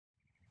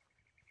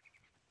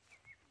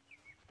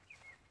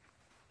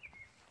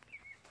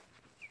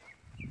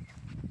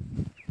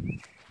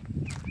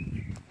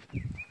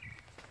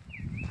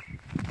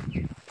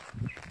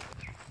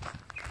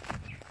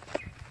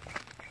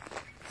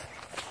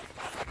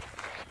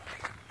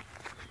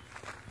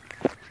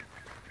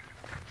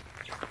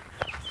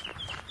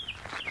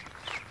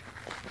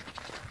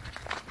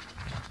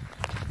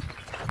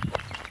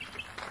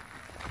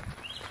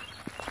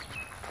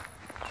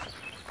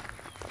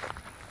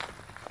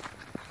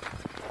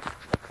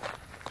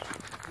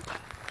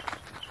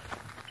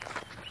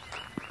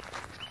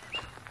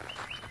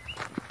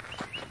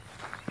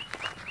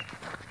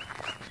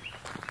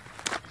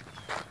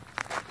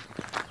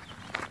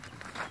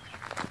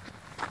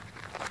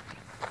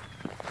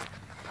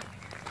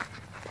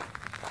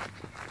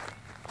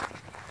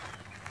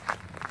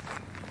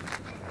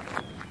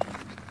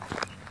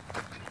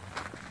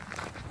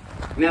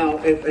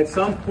Now, if at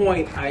some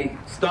point I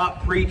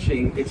stop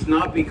preaching, it's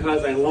not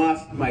because I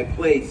lost my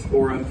place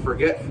or I'm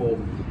forgetful.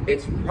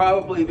 It's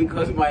probably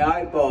because my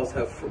eyeballs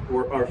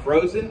are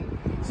frozen.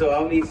 So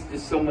I'll need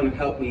just someone to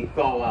help me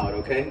thaw out,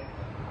 okay?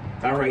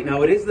 All right,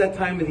 now it is that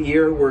time of the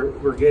year where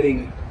we're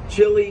getting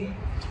chilly.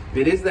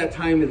 It is that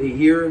time of the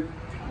year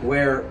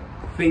where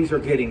things are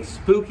getting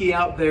spooky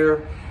out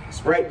there.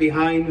 Right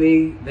behind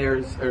me,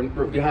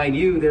 behind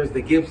you, there's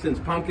the Gibson's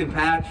Pumpkin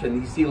Patch,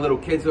 and you see little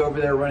kids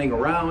over there running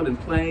around and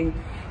playing.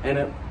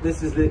 And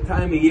this is the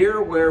time of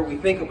year where we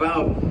think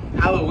about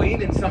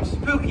Halloween and some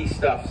spooky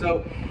stuff.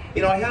 So,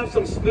 you know, I have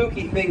some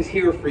spooky things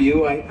here for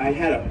you. I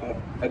had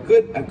a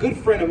good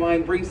friend of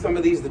mine bring some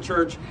of these to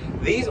church.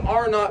 These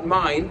are not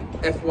mine,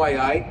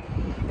 FYI.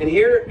 And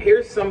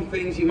here's some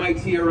things you might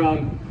see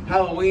around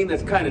Halloween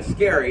that's kind of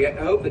scary.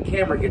 I hope the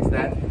camera gets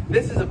that.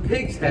 This is a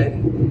pig's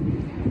head.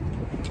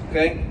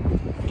 Okay,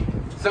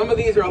 some of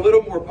these are a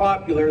little more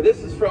popular. This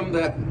is from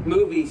the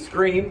movie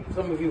Scream.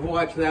 Some of you have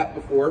watched that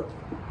before.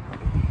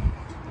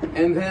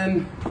 And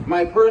then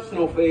my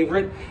personal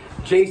favorite,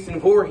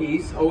 Jason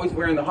Voorhees, always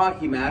wearing the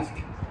hockey mask.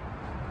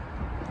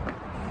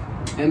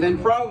 And then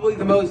probably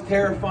the most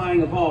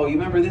terrifying of all, you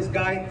remember this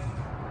guy?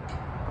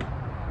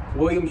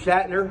 William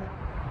Shatner?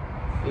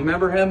 You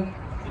remember him?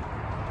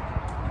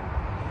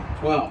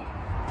 Well,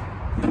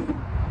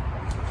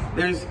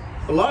 there's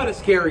a lot of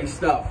scary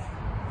stuff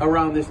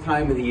around this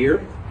time of the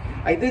year.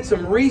 I did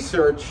some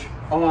research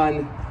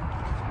on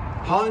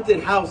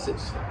haunted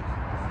houses,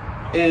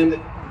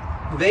 and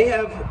they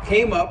have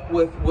came up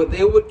with what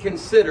they would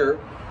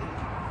consider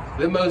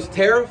the most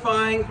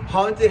terrifying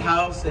haunted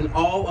house in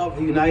all of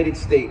the United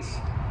States.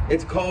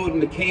 It's called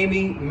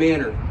McCamey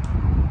Manor.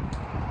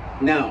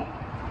 Now,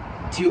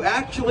 to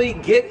actually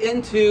get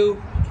into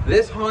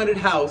this haunted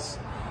house,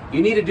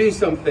 you need to do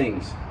some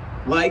things,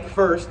 like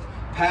first,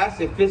 pass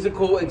a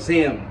physical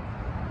exam.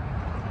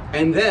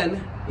 And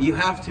then you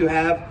have to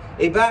have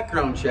a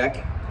background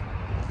check.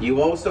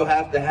 You also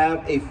have to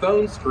have a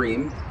phone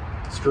screen.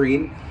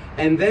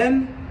 And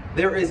then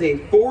there is a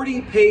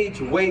 40-page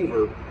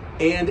waiver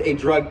and a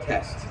drug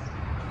test.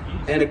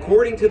 And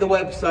according to the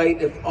website,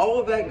 if all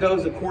of that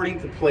goes according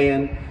to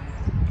plan,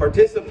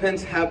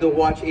 participants have to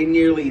watch a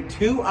nearly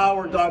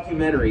 2-hour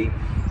documentary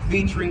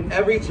featuring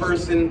every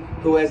person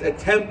who has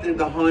attempted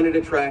the haunted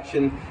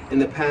attraction in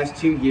the past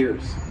 2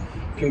 years.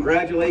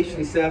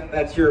 Congratulations, Seth,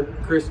 that's your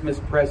Christmas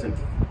present.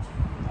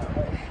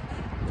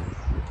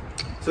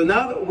 So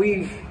now that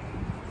we've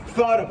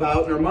thought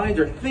about, and our minds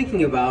are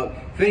thinking about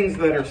things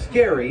that are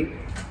scary,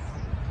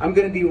 I'm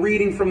going to be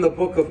reading from the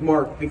book of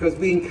Mark, because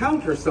we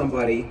encounter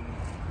somebody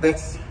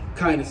that's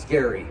kind of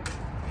scary.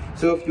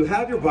 So if you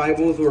have your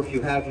Bibles, or if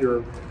you have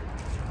your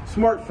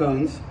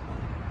smartphones,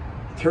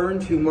 turn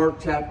to Mark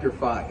chapter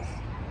 5.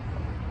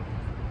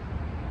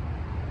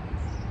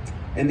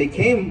 And they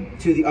came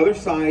to the other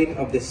side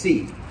of the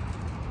sea.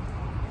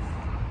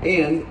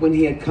 And when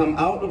he had come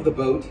out of the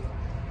boat,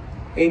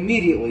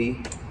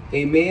 immediately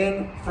a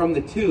man from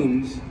the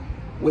tombs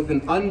with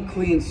an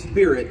unclean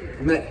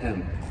spirit met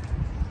him.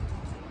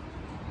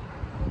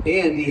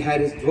 And he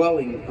had his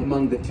dwelling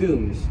among the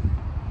tombs,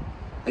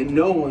 and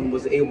no one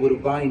was able to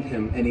bind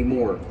him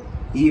anymore,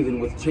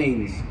 even with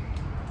chains,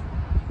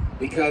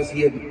 because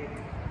he had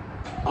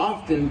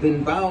often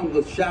been bound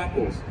with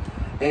shackles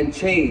and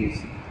chains,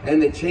 and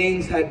the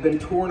chains had been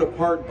torn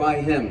apart by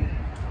him,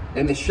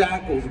 and the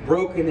shackles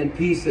broken in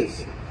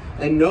pieces,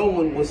 and no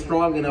one was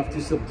strong enough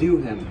to subdue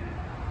him.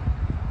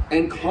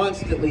 And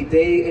constantly,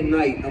 day and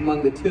night,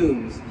 among the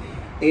tombs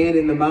and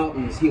in the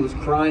mountains, he was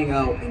crying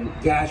out and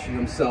gashing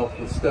himself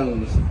with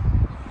stones.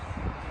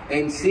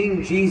 And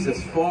seeing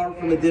Jesus far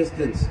from a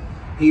distance,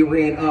 he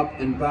ran up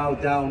and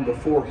bowed down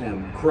before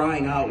him,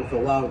 crying out with a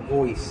loud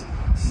voice,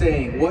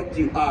 saying, "What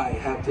do I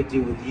have to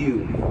do with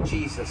you,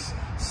 Jesus,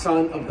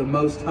 Son of the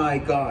Most High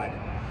God?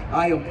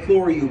 I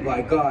implore you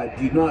by God,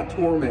 do not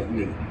torment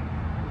me."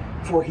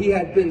 For he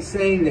had been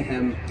saying to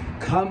him,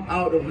 "Come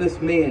out of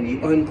this man,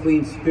 you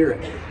unclean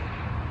spirit."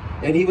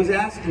 And he was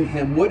asking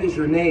him, "What is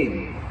your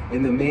name?"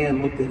 And the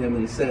man looked at him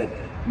and said,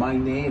 "My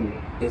name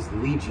is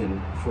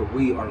Legion, for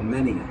we are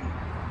many."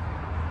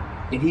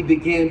 And he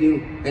began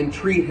to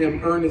entreat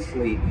him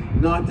earnestly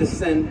not to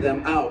send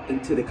them out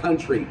into the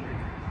country.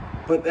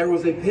 But there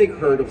was a pig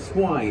herd of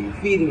swine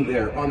feeding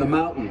there on the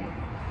mountain.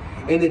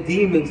 And the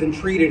demons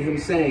entreated him,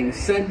 saying,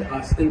 "Send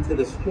us into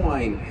the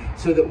swine,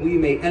 so that we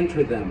may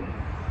enter them."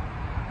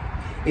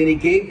 And he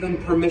gave them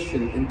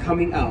permission, and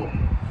coming out,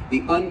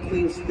 the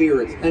unclean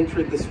spirits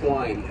entered the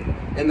swine,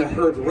 and the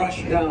herd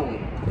rushed down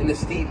in a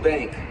steep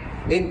bank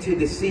into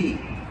the sea,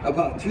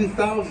 about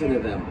 2,000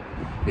 of them,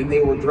 and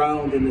they were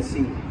drowned in the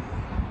sea.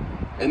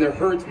 And their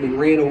herdsmen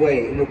ran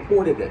away and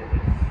reported it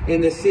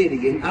in the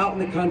city and out in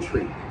the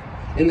country.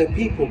 And the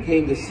people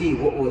came to see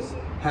what was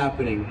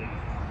happening.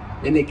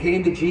 And they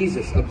came to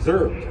Jesus,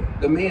 observed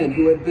the man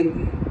who had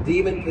been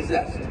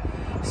demon-possessed,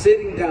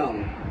 sitting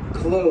down,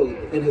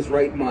 clothed in his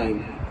right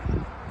mind,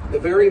 the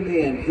very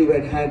man who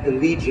had had the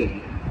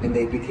legion, and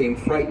they became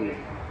frightened.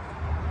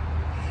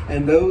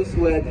 And those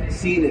who had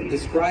seen it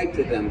described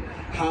to them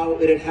how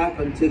it had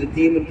happened to the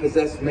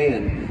demon-possessed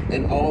man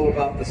and all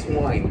about the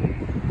swine.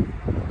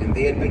 And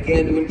they had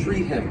began to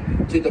entreat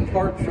him to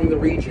depart from the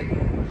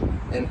region.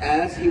 And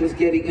as he was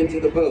getting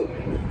into the boat,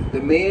 the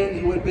man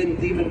who had been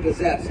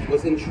demon-possessed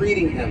was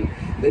entreating him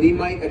that he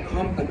might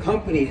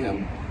accompany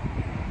him.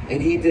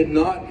 And he did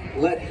not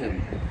let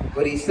him,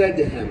 but he said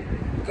to him,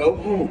 "Go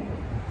home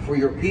for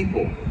your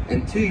people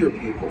and to your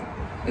people,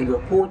 and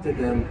report to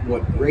them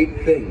what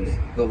great things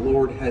the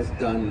Lord has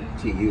done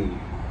to you."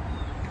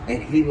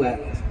 And he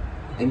left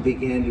and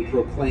began to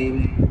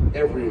proclaim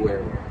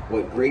everywhere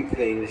what great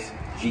things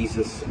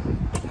Jesus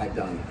had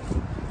done.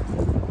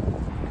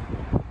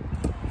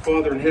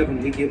 Father in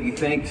heaven, we give you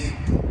thanks,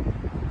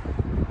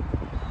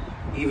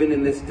 even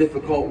in this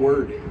difficult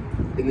word,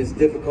 in this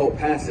difficult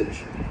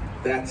passage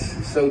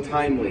that's so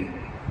timely.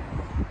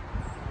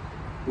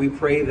 We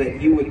pray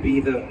that you would be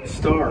the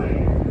star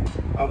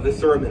of the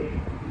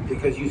sermon,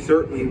 because you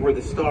certainly were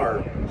the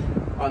star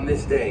on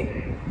this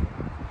day.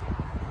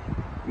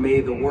 May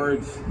the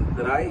words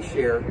that I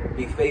share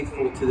be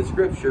faithful to the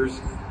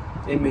scriptures,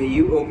 and may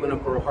you open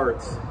up our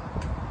hearts.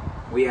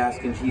 We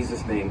ask in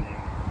Jesus' name.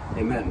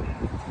 Amen.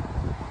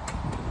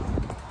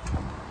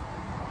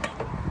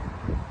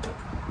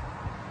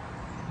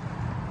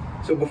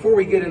 So before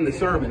we get in the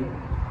sermon,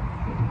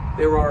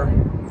 there are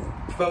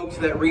folks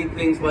that read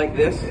things like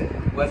this,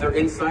 whether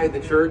inside the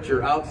church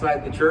or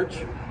outside the church.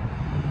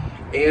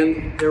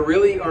 And there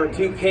really are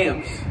two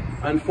camps,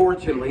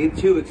 unfortunately,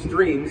 two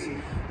extremes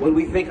when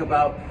we think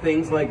about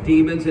things like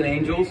demons and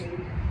angels.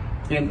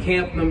 And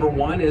camp number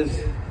one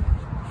is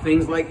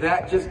things like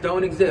that just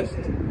don't exist.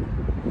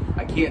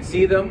 I can't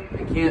see them,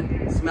 I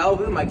can't smell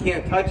them, I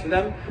can't touch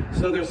them,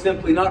 so they're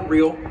simply not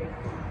real.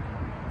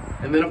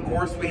 And then of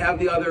course we have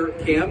the other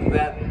camp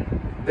that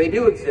they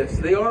do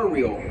exist, they are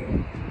real.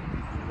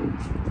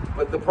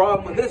 But the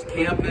problem with this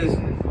camp is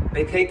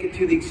they take it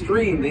to the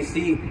extreme. They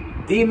see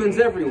demons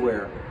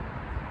everywhere.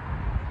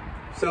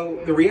 So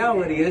the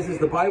reality is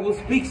the Bible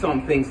speaks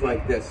on things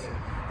like this.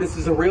 This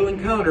is a real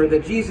encounter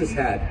that Jesus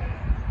had.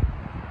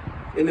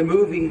 In the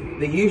movie,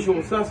 The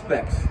Usual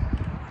Suspects,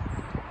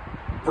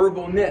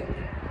 Verbal Nit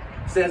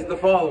says the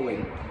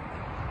following: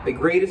 "The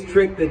greatest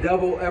trick the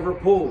devil ever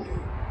pulled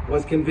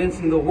was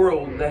convincing the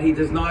world that he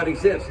does not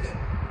exist."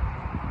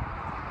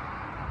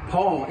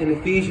 Paul in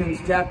Ephesians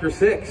chapter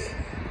 6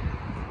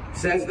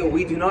 says that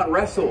we do not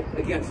wrestle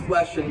against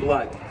flesh and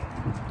blood.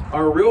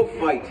 Our real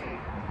fight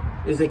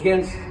is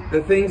against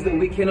the things that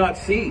we cannot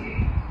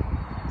see.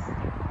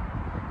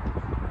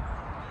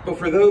 But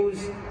for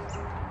those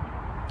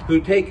who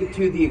take it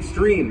to the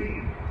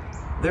extreme,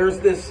 there's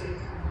this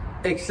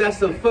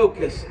excessive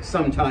focus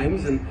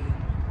sometimes, and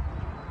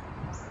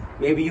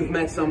maybe you've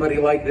met somebody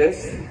like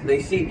this. They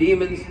see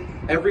demons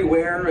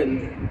everywhere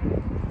and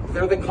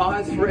they're the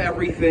cause for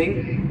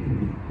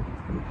everything.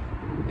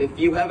 If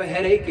you have a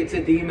headache, it's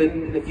a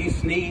demon. If you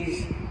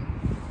sneeze,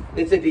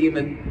 it's a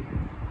demon.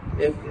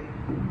 If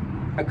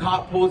a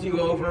cop pulls you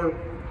over,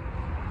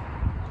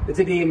 it's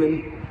a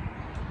demon.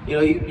 You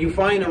know, you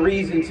find a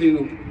reason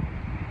to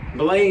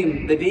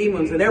blame the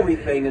demons and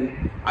everything,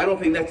 and I don't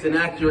think that's an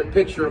accurate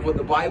picture of what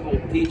the Bible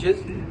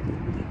teaches.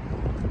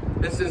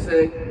 This is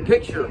a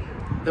picture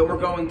that we're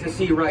going to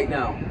see right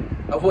now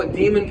of what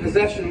demon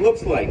possession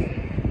looks like.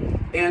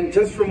 And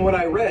just from what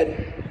I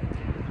read,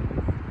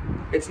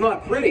 it's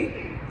not pretty.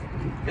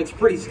 It's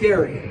pretty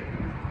scary.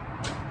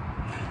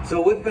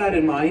 So with that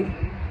in mind,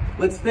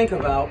 let's think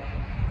about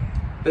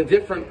the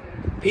different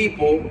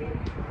people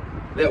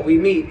that we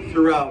meet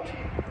throughout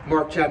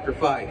Mark chapter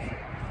 5.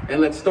 And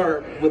let's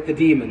start with the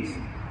demons.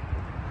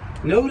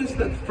 Notice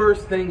that the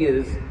first thing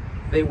is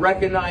they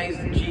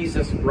recognized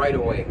Jesus right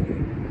away.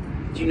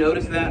 Did you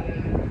notice that?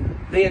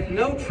 They had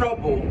no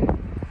trouble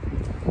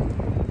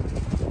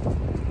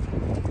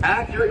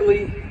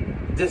accurately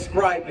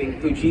describing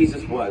who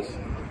Jesus was.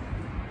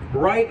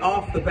 Right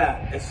off the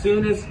bat, as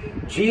soon as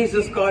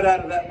Jesus got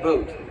out of that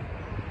boat,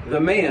 the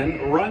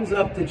man runs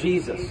up to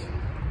Jesus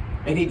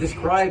and he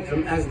describes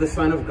him as the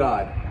Son of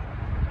God.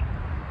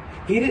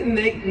 He didn't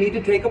need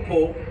to take a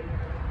poll.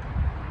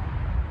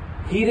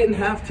 He didn't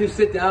have to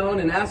sit down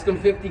and ask him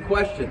 50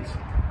 questions.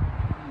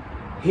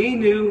 He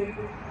knew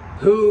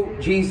who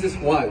Jesus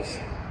was.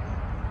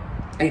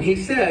 And he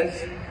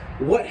says,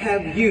 "What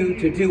have you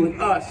to do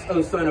with us,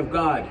 O Son of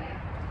God?"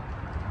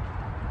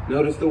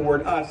 Notice the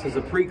word "us" is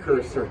a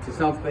precursor to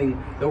something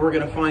that we're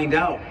going to find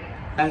out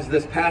as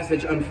this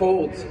passage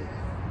unfolds.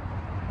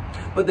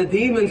 But the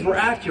demons were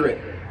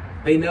accurate.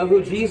 They know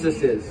who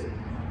Jesus is.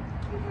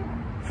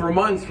 For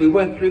months we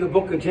went through the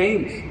book of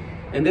James,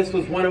 and this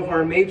was one of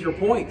our major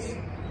points.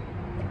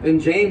 In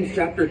James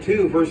chapter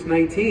 2, verse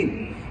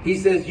 19, he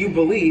says, "You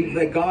believe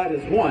that God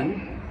is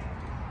one,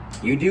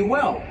 you do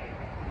well.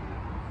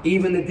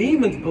 Even the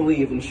demons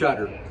believe and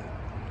shudder."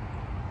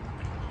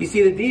 You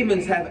see, the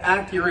demons have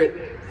accurate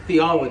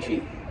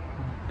theology,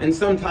 and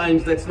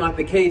sometimes that's not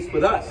the case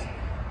with us.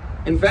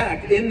 In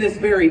fact, in this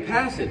very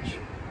passage,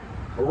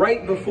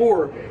 right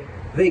before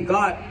they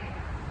got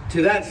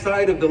to that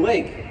side of the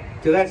lake,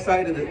 to that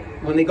side of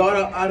when they got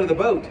out of the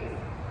boat,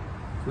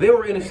 they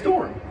were in a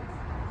storm.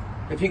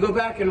 If you go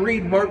back and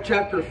read Mark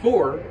chapter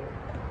 4,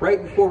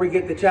 right before we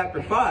get to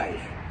chapter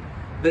 5,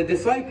 the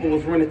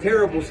disciples were in a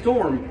terrible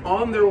storm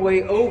on their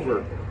way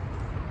over.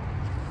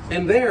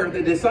 And there,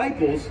 the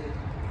disciples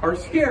are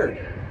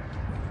scared.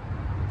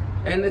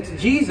 And it's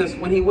Jesus,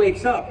 when he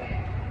wakes up,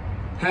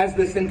 has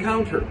this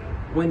encounter,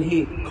 when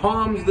he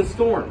calms the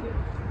storm.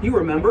 You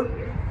remember?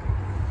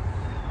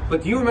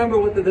 But do you remember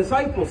what the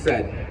disciples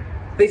said?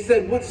 They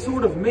said, "What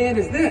sort of man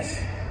is this?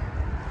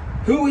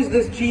 Who is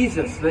this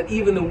Jesus that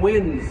even the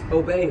winds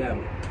obey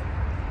him?"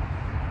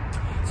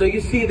 So you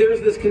see,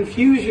 there's this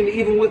confusion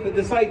even with the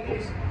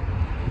disciples.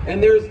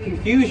 And there's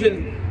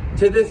confusion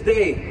to this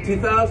day,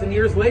 2,000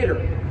 years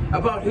later,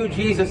 about who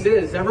Jesus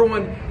is.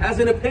 Everyone has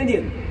an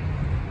opinion.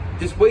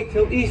 Just wait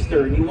till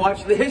Easter and you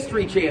watch the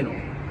History Channel,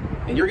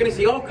 and you're going to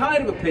see all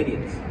kinds of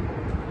opinions.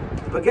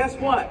 But guess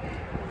what?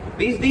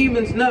 These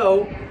demons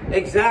know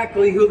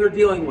exactly who they're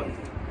dealing with.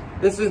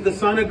 This is the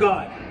Son of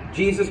God,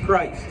 Jesus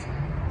Christ.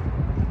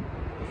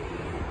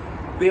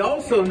 They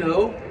also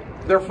know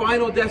their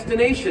final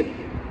destination,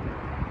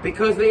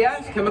 because they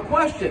ask him a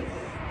question.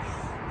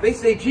 They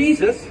say,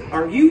 "Jesus,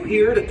 are you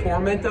here to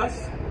torment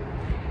us?"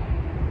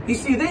 You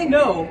see, they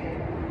know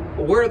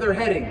where they're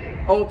heading,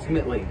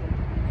 ultimately.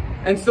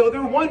 And so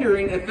they're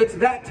wondering if it's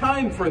that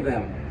time for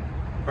them.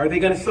 Are they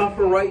going to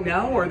suffer right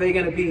now? Are they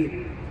going to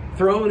be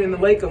thrown in the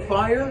lake of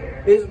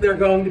fire? Is there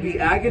going to be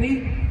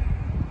agony?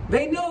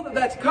 They know that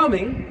that's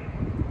coming,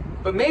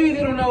 but maybe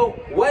they don't know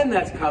when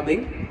that's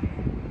coming.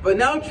 But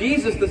now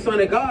Jesus, the Son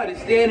of God, is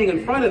standing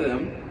in front of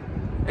them,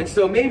 and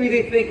so maybe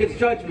they think it's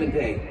Judgment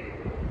Day.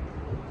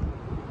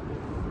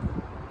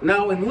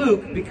 Now in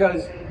Luke,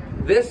 because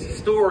this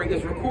story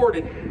is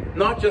recorded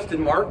not just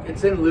in Mark,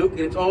 it's in Luke, and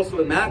it's also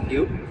in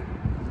Matthew,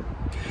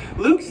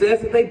 Luke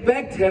says that they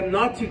begged him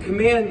not to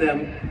command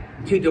them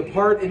to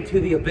depart into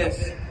the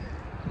abyss.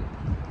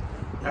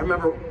 I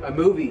remember a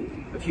movie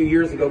a few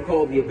years ago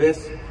called The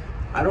Abyss.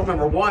 I don't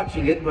remember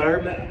watching it, but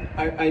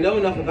I know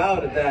enough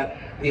about it that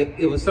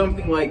it was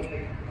something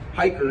like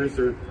hikers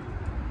or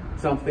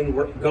something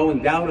were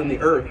going down on the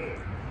earth.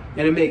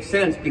 And it makes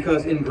sense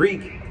because in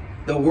Greek,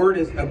 the word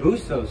is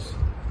abyssos.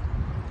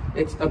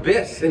 It's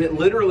abyss, and it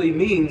literally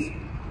means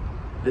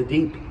the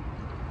deep.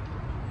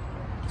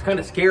 It's kind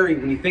of scary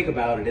when you think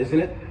about it, isn't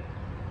it?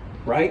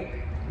 Right?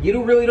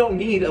 You really don't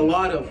need a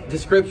lot of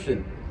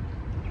description.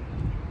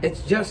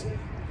 It's just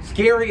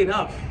scary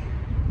enough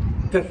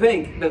to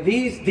think that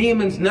these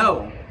demons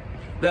know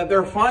that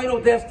their final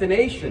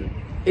destination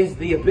is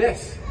the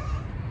abyss.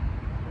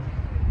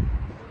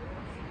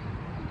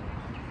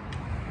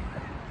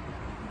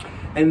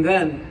 And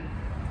then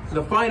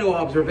the final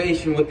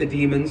observation with the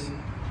demons,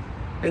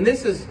 and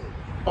this is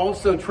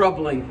also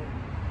troubling,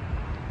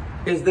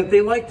 is that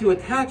they like to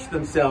attach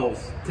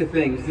themselves to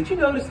things. Did you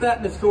notice that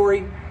in the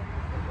story?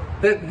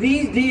 That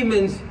these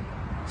demons,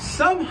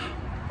 some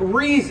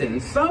reason,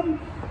 some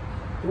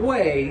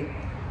way,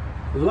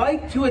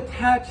 like to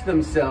attach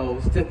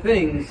themselves to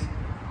things,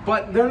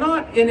 but they're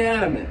not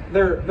inanimate.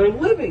 They're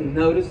living.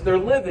 Notice they're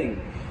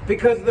living,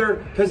 because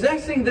they're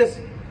possessing this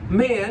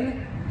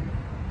man,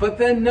 but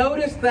then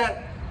notice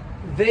that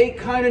they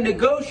kind of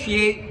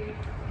negotiate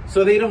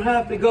so they don't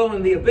have to go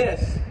in the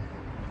abyss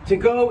to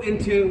go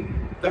into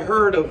the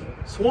herd of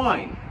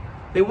swine.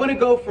 They want to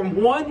go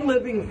from one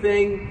living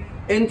thing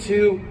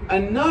into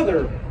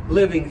another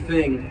living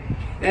thing.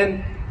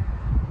 And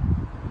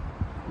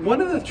one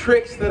of the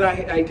tricks that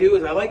I do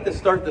is I like to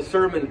start the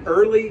sermon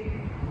early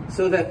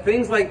so that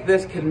things like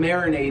this can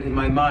marinate in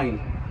my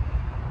mind.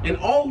 And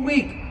all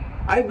week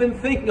I've been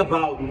thinking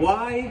about,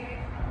 why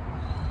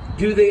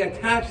do they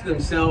attach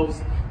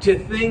themselves to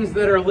things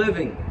that are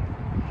living?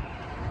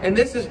 And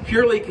this is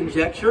purely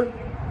conjecture,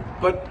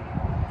 but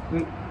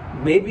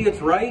maybe it's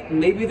right, and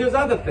maybe there's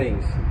other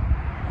things.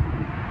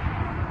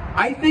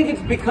 I think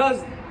it's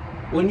because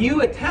when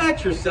you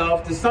attach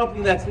yourself to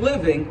something that's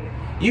living,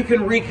 you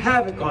can wreak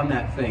havoc on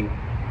that thing.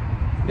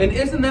 And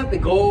isn't that the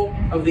goal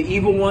of the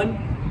evil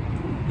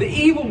one? The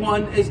evil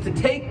one is to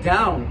take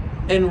down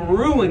and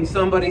ruin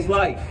somebody's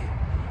life.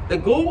 The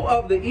goal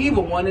of the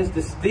evil one is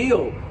to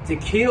steal, to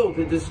kill,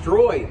 to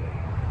destroy.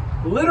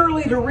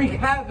 Literally to wreak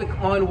havoc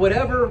on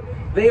whatever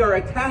they are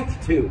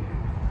attached to.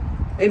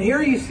 And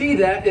here you see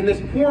that in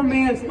this poor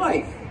man's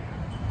life.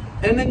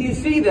 And then you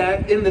see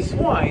that in the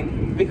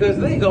swine, because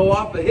they go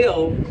off a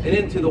hill and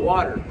into the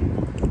water.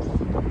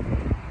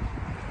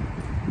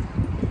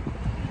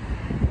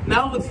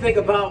 Now let's think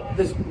about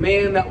this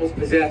man that was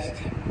possessed.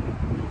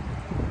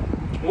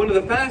 One of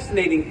the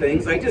fascinating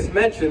things, I just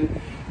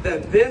mentioned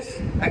that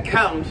this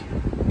account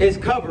is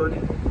covered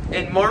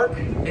in Mark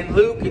and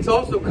Luke. It's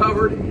also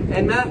covered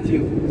in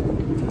Matthew.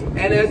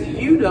 And as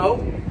you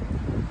know,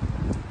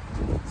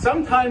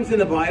 sometimes in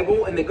the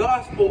Bible, in the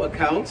gospel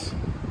accounts,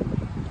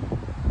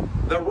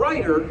 the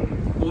writer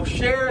will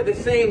share the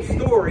same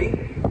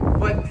story,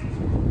 but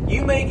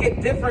you may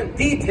get different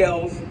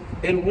details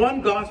in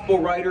one gospel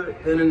writer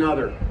than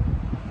another.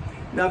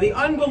 Now, the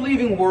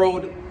unbelieving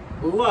world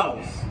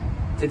loves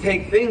to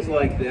take things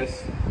like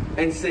this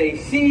and say,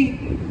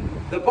 see,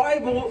 the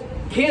Bible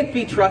can't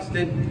be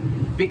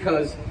trusted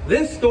because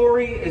this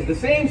story is the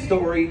same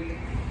story.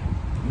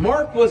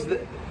 Mark was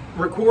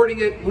recording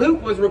it,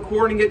 Luke was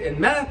recording it, and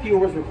Matthew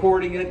was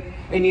recording it.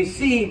 And you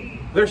see,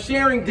 they're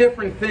sharing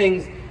different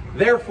things.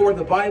 Therefore,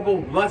 the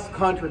Bible must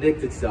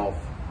contradict itself.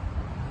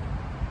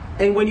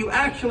 And when you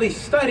actually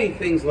study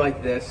things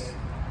like this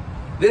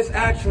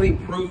actually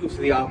proves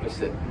the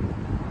opposite.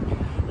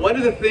 One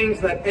of the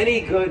things that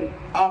any good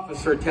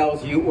officer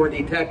tells you, or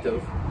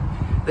detective,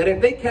 that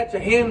if they catch a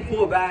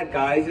handful of bad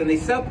guys and they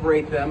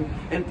separate them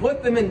and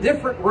put them in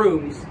different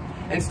rooms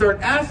and start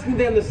asking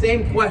them the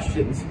same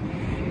questions,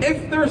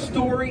 if their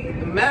story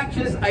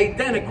matches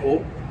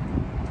identical,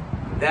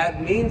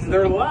 that means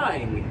they're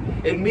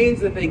lying. It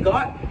means that they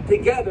got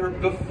together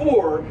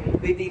before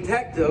the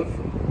detective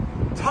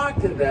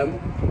talked to them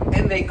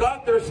and they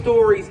got their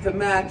stories to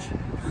match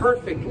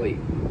perfectly.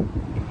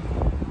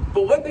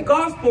 But what the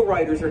gospel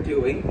writers are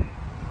doing,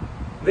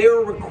 they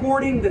are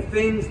recording the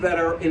things that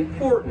are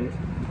important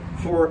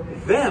for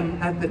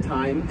them at the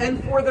time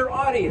and for their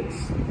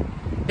audience.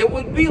 It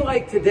would be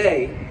like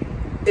today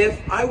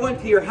if I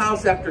went to your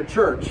house after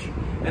church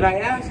and I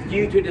asked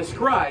you to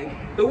describe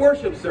the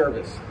worship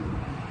service.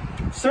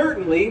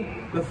 Certainly,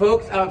 the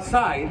folks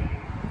outside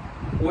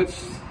would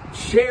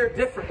share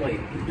differently.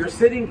 You're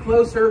sitting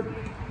closer,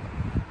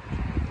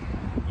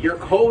 you're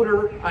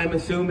colder, I'm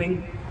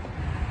assuming,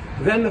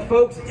 than the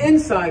folks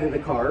inside of the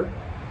car.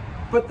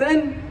 But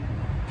then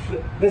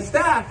the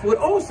staff would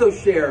also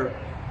share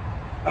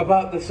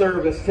about the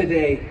service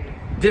today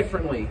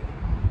differently.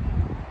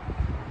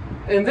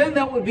 And then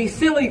that would be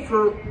silly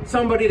for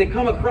somebody to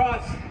come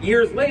across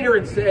years later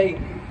and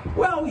say,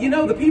 well, you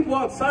know, the people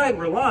outside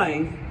were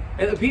lying,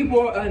 and the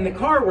people in the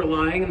car were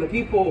lying, and the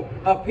people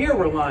up here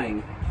were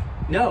lying.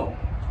 No,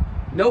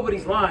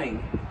 nobody's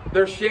lying.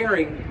 They're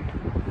sharing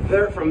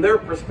from their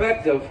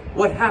perspective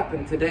what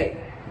happened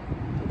today.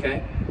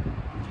 Okay?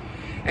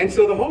 And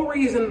so the whole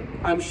reason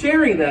I'm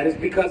sharing that is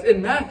because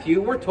in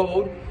Matthew we're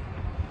told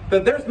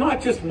that there's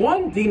not just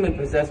one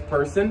demon-possessed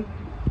person,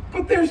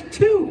 but there's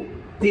two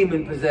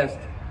demon-possessed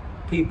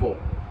people.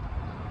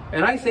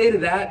 And I say to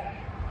that,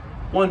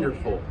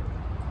 wonderful.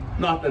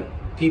 Not that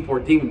people are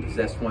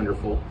demon-possessed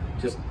wonderful,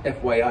 just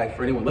FYI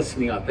for anyone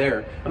listening out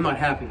there. I'm not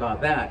happy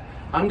about that.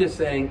 I'm just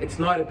saying it's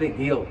not a big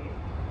deal.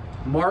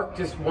 Mark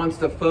just wants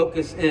to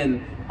focus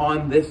in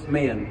on this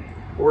man,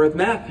 whereas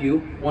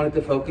Matthew wanted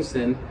to focus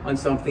in on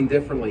something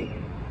differently.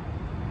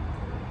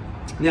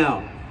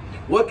 Now,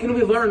 what can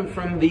we learn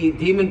from the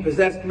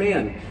demon-possessed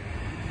man?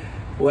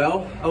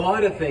 Well, a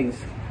lot of things.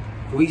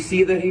 We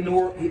see that he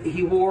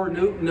wore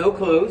no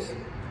clothes.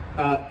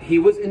 He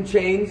was in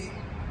chains.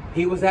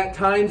 He was at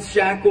times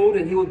shackled,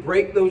 and he would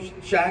break those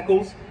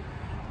shackles.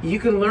 You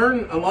can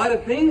learn a lot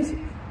of things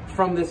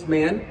from this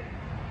man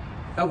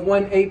of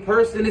when a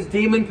person is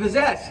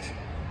demon-possessed.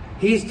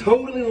 He's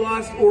totally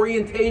lost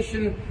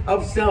orientation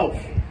of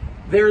self.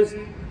 There's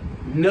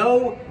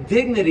no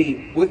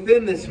dignity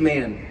within this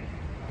man.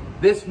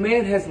 This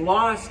man has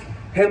lost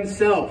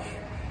himself.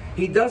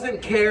 He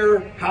doesn't care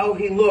how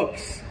he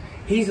looks.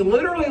 He's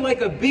literally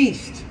like a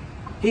beast.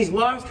 He's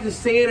lost his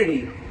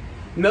sanity.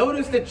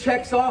 Notice that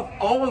checks off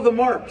all of the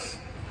marks.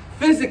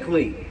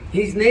 Physically,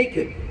 he's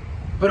naked,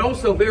 but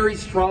also very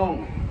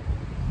strong.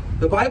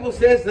 The Bible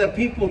says that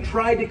people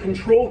tried to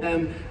control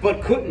him,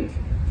 but couldn't.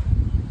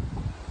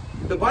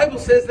 The Bible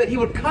says that he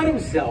would cut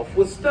himself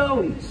with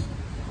stones.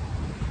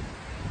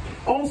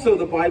 Also,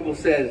 the Bible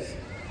says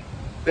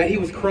that he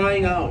was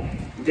crying out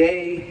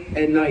day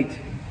and night.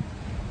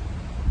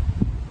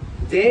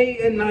 Day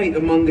and night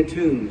among the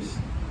tombs,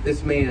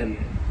 this man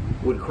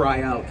would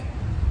cry out.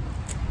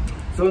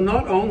 So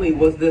not only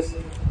was this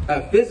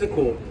a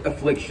physical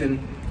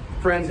affliction,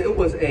 friends, it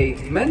was a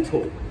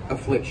mental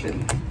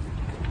affliction.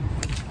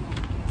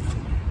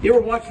 You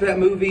ever watch that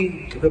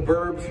movie, The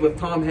Burbs, with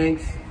Tom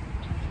Hanks?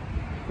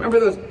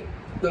 Remember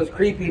those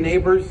creepy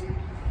neighbors?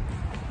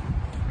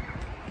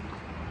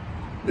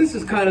 This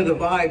is kind of the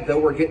vibe that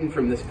we're getting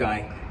from this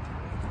guy.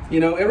 You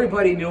know,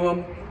 everybody knew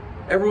him.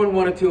 Everyone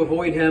wanted to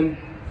avoid him.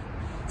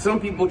 Some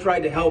people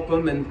tried to help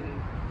him, and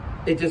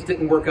it just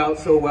didn't work out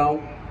so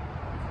well.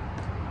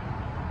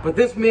 But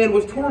this man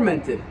was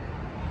tormented.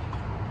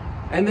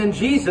 And then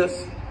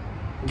Jesus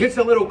gets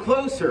a little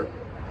closer,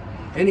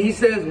 and he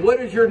says,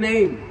 "What is your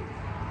name?"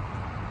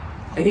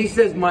 And he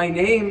says, "My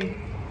name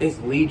is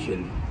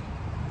Legion."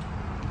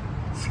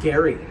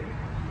 Scary,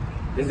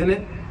 isn't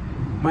it?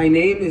 My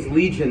name is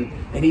Legion.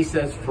 And he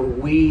says, "For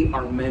we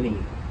are many."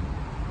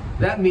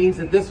 That means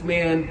that this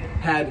man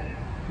had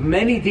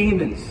many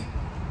demons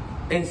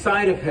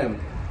inside of him.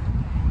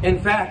 In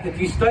fact, if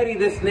you study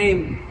this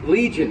name,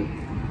 Legion,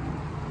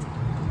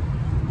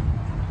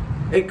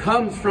 it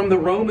comes from the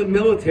Roman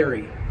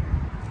military.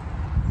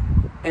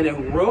 And a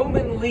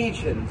Roman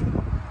legion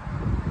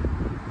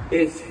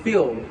is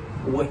filled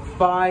with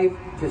 5,000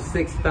 to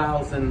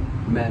 6,000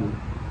 men.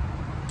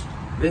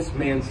 This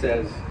man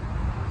says,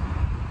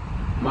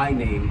 "My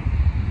name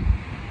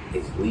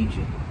is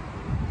Legion,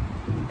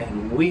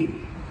 and we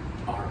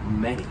are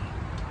many."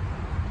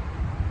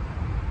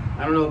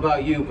 I don't know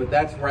about you, but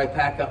that's where I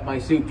pack up my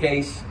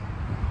suitcase,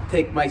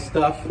 take my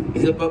stuff,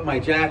 zip up my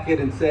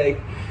jacket, and say,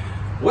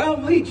 well,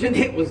 Legion,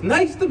 it was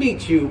nice to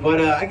meet you, but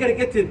I got to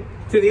get to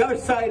the other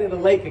side of the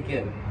lake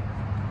again.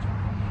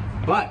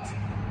 But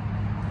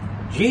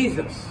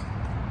Jesus,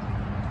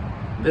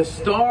 the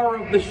star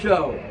of the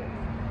show,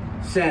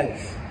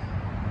 says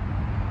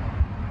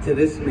to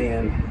this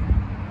man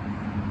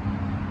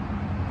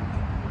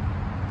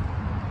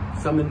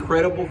some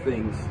incredible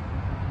things.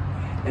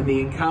 And the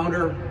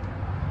encounter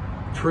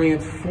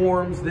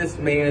transforms this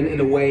man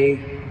in a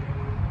way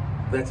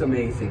that's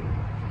amazing.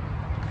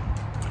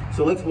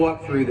 So let's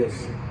walk through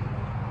this.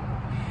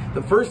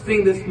 The first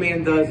thing this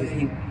man does is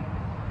he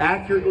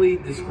accurately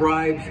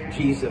describes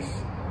Jesus.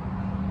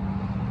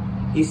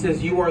 He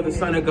says, you are the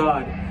Son of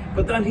God.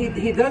 But then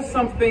he does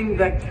something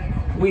that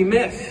we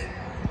miss.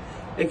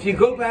 If you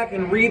go back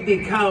and read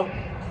the account,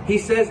 he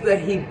says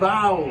that he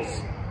bows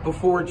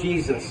before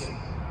Jesus.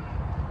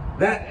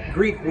 That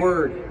Greek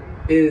word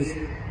is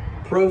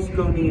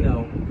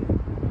proskuneo,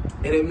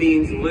 and it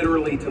means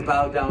literally to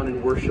bow down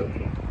and worship.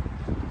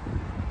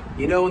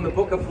 You know, in the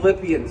book of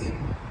Philippians,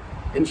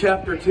 in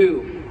chapter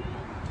 2,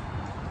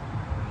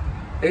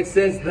 it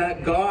says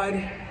that God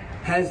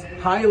has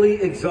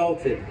highly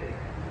exalted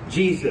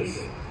Jesus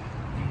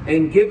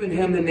and given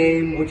him the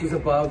name which is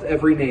above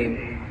every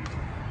name,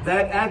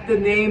 that at the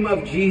name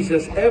of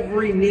Jesus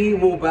every knee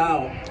will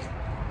bow,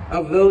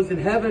 of those in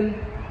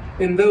heaven,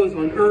 and those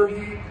on earth,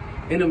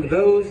 and of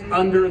those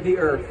under the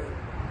earth,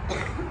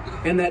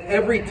 and that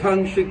every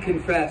tongue should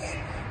confess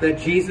that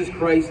Jesus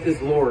Christ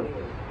is Lord.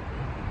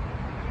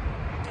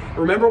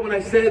 Remember when I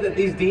said that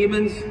these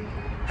demons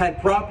had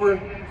proper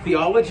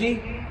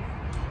theology?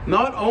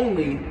 Not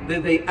only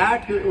did they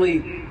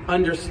accurately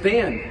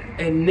understand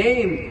and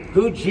name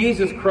who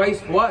Jesus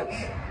Christ was,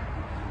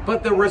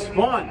 but the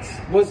response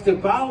was to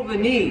bow the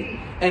knee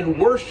and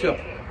worship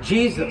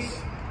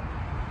Jesus.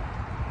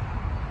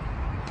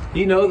 Do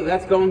you know that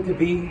that's going to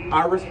be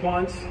our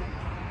response?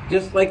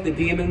 Just like the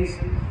demons,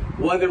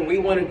 whether we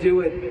want to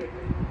do it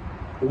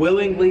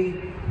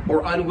willingly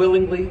or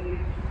unwillingly.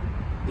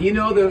 Do you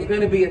know there's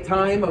going to be a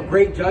time of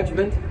great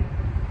judgment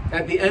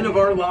at the end of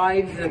our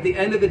lives and at the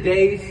end of the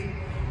days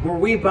where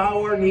we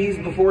bow our knees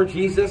before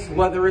Jesus,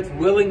 whether it's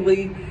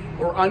willingly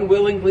or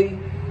unwillingly,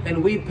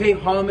 and we pay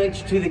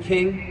homage to the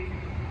King?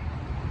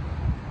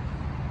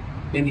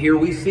 And here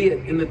we see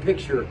it in the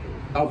picture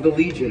of the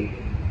legion.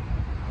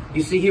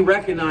 You see, he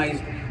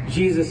recognized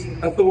Jesus'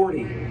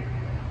 authority.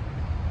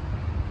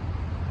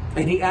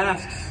 And he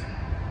asks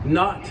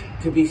not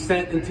to be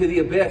sent into the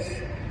abyss,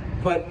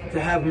 but to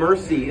have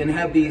mercy and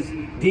have these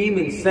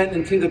demons sent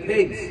into the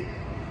pigs.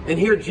 And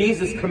here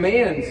Jesus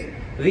commands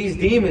these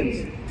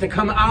demons to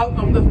come out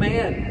of the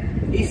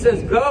man. He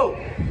says, go.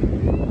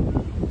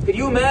 Can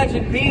you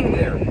imagine being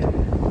there,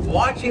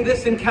 watching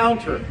this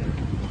encounter?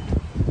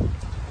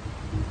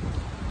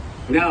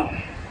 Now,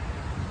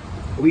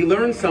 we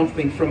learn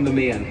something from the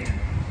man,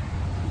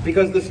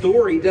 because the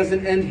story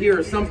doesn't end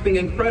here. Something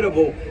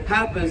incredible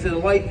happens in the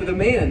life of the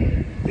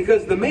man,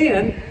 because the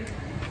man,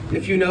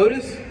 if you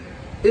notice,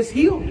 is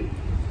healed.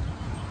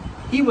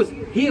 He was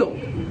healed.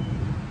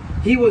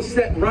 He was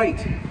set right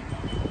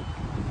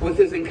with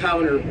his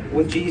encounter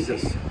with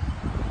Jesus.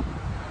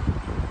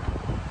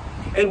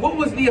 And what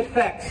was the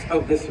effects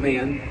of this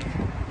man?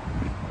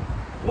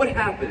 What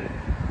happened?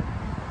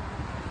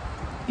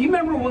 Do you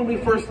remember when we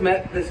first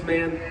met this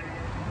man?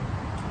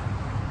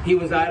 He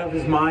was out of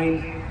his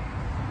mind.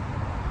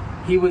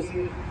 He was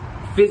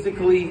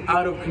physically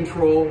out of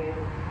control.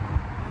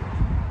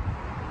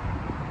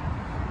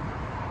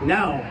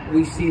 Now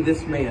we see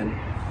this man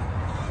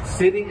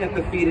sitting at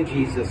the feet of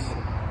Jesus,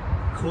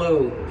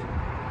 clothed,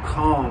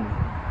 calm,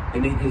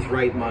 and in his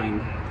right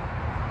mind.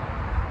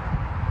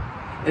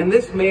 And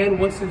this man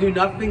wants to do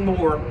nothing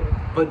more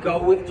but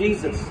go with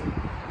Jesus.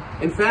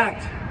 In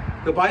fact,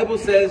 the Bible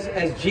says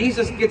as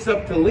Jesus gets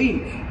up to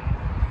leave,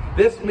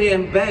 this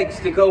man begs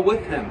to go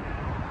with him.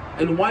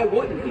 And why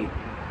wouldn't he?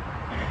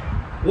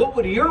 What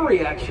would your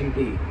reaction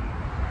be?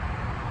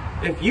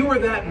 If you were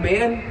that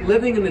man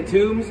living in the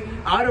tombs,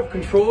 out of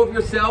control of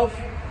yourself,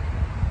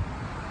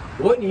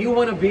 wouldn't you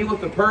want to be with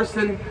the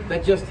person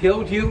that just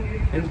healed you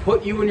and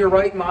put you in your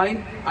right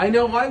mind? I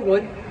know I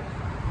would.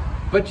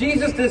 But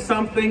Jesus does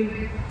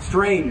something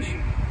strange.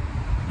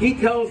 He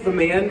tells the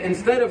man,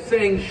 instead of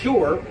saying,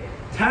 sure,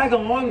 tag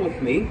along with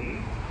me,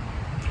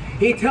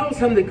 he tells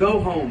him to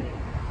go home.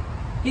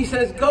 He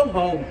says, go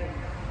home.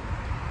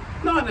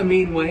 Not in a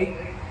mean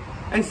way.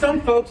 And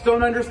some folks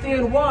don't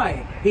understand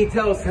why he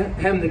tells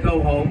him to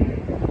go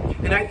home.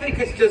 And I think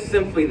it's just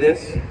simply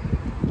this.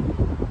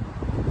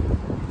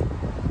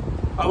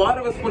 A lot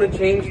of us want to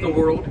change the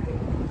world.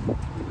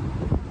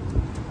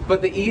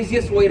 But the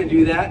easiest way to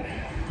do that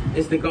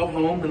is to go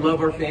home and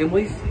love our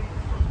families.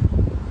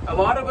 A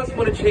lot of us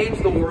want to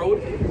change the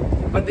world.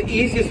 But the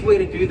easiest way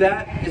to do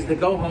that is to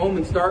go home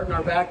and start in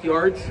our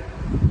backyards.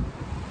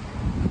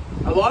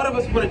 A lot of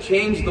us want to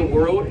change the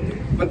world,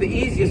 but the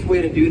easiest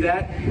way to do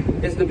that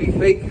is to be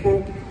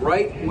faithful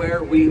right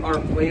where we are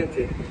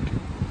planted.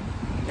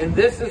 And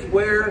this is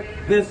where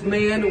this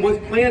man was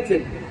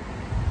planted.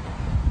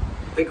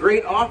 The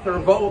great author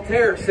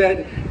Voltaire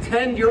said,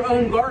 "Tend your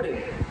own garden."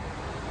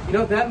 You know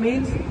what that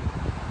means?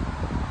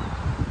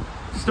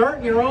 Start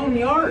in your own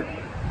yard.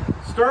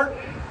 Start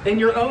in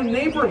your own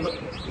neighborhood.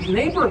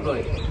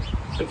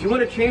 If you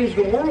want to change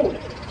the world,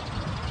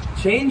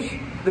 change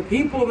the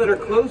people that are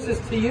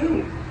closest to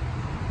you.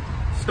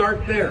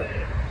 Start there.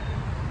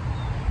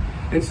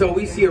 And so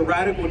we see a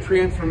radical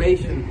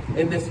transformation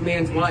in this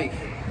man's life.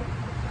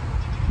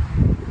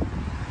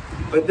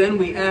 But then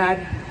we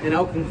add, and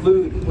I'll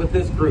conclude with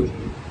this group,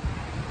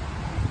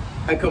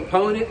 a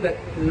component that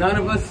none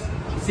of us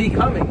see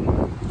coming.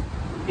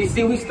 You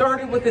see, we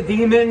started with the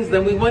demons,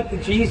 then we went to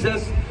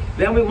Jesus,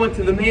 then we went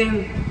to the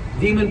man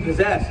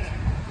demon-possessed.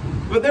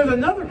 But there's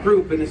another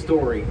group in the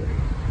story,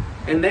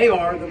 and they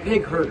are the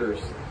pig herders.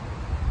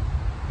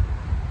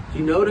 Do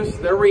you notice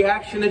their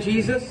reaction to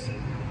Jesus?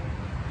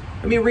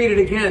 Let me read it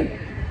again.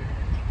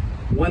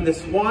 When the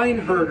swine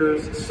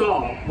herders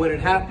saw what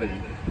had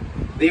happened,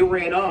 they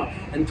ran off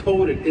and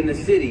told it in the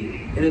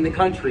city and in the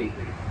country.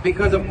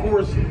 Because, of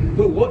course,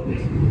 who wouldn't?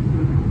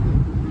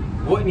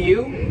 Wouldn't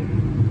you?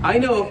 I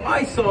know if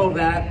I saw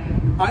that,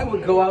 I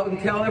would go out and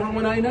tell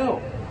everyone I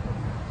know.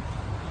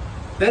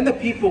 Then the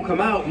people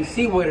come out and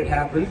see what had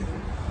happened.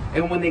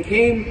 And when they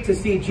came to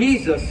see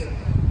Jesus,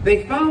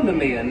 they found the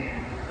man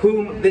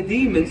whom the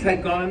demons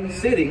had gone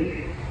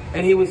sitting,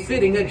 and he was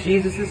sitting at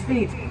Jesus'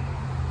 feet.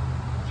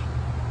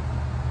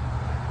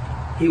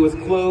 He was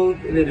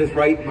clothed and in his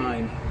right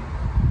mind,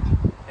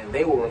 and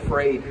they were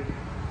afraid.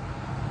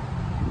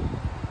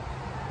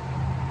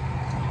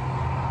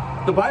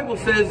 The Bible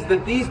says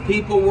that these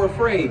people were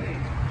afraid.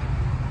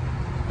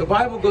 The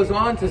Bible goes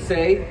on to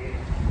say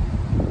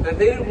that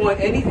they didn't want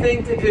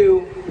anything to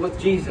do with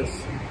Jesus.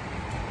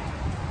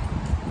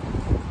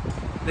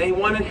 They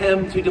wanted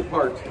him to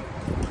depart.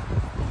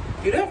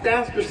 You'd have to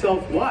ask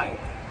yourself why.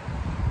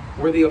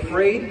 Were they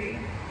afraid?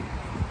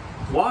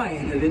 Why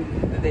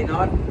did they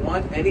not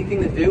want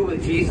anything to do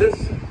with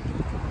Jesus?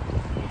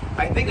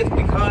 I think it's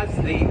because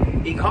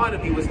the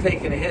economy was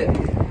taking a hit.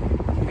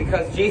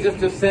 Because Jesus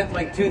just sent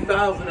like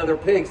 2,000 other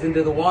pigs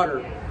into the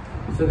water.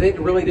 So they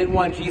really didn't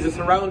want Jesus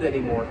around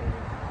anymore.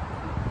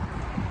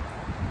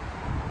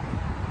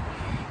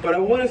 But I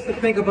want us to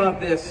think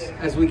about this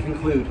as we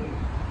conclude.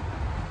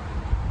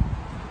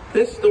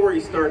 This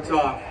story starts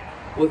off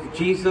with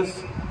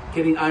Jesus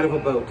getting out of a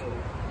boat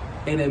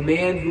and a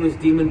man who is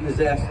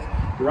demon-possessed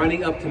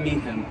running up to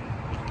meet him.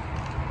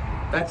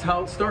 That's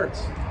how it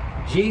starts.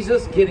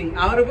 Jesus getting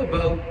out of a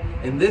boat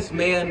and this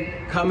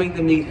man coming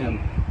to meet him.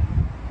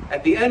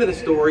 At the end of the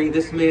story,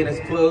 this man is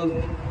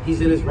clothed,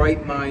 he's in his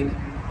right mind,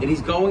 and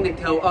he's going to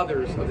tell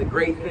others of the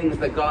great things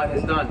that God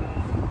has done.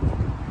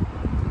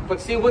 But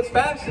see, what's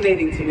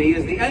fascinating to me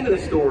is the end of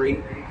the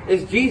story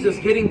is Jesus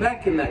getting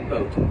back in that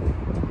boat.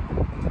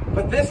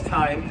 But this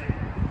time,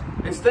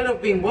 instead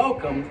of being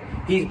welcomed,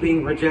 he's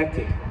being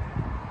rejected.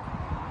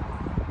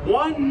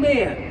 One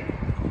man,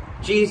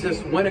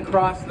 Jesus went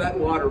across that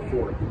water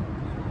for.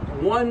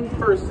 One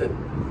person.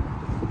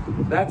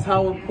 That's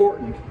how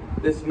important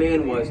this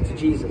man was to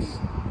Jesus.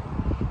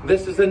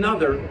 This is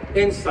another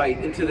insight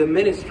into the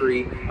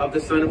ministry of the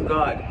Son of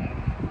God.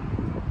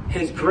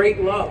 His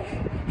great love,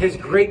 his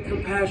great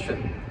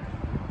compassion,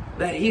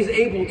 that he's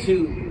able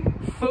to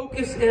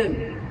focus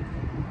in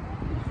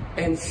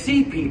and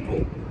see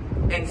people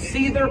and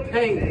see their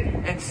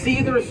pain and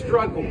see their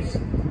struggles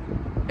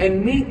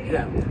and meet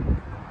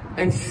them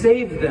and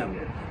save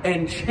them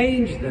and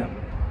change them.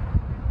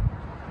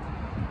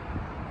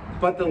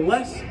 But the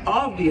less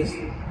obvious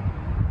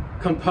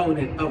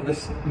component of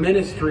this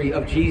ministry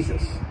of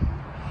Jesus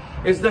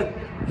is that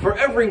for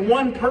every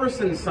one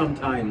person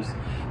sometimes,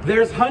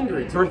 there's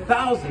hundreds or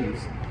thousands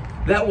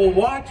that will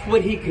watch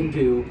what he can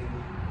do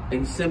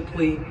and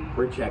simply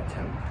reject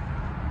him.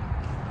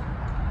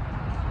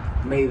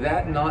 May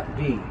that not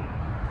be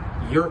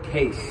your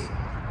case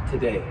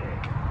today.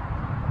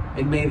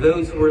 And may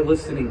those who are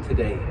listening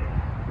today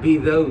be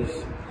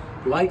those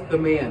like the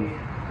man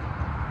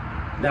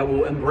that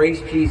will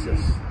embrace Jesus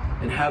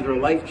and have their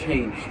life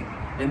changed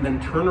and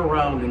then turn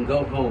around and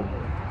go home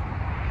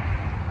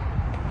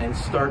and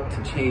start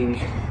to change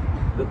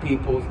the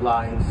people's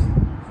lives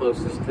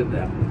closest to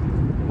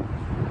them.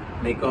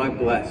 May God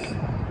bless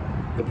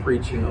the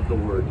preaching of the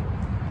word.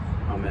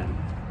 Amen.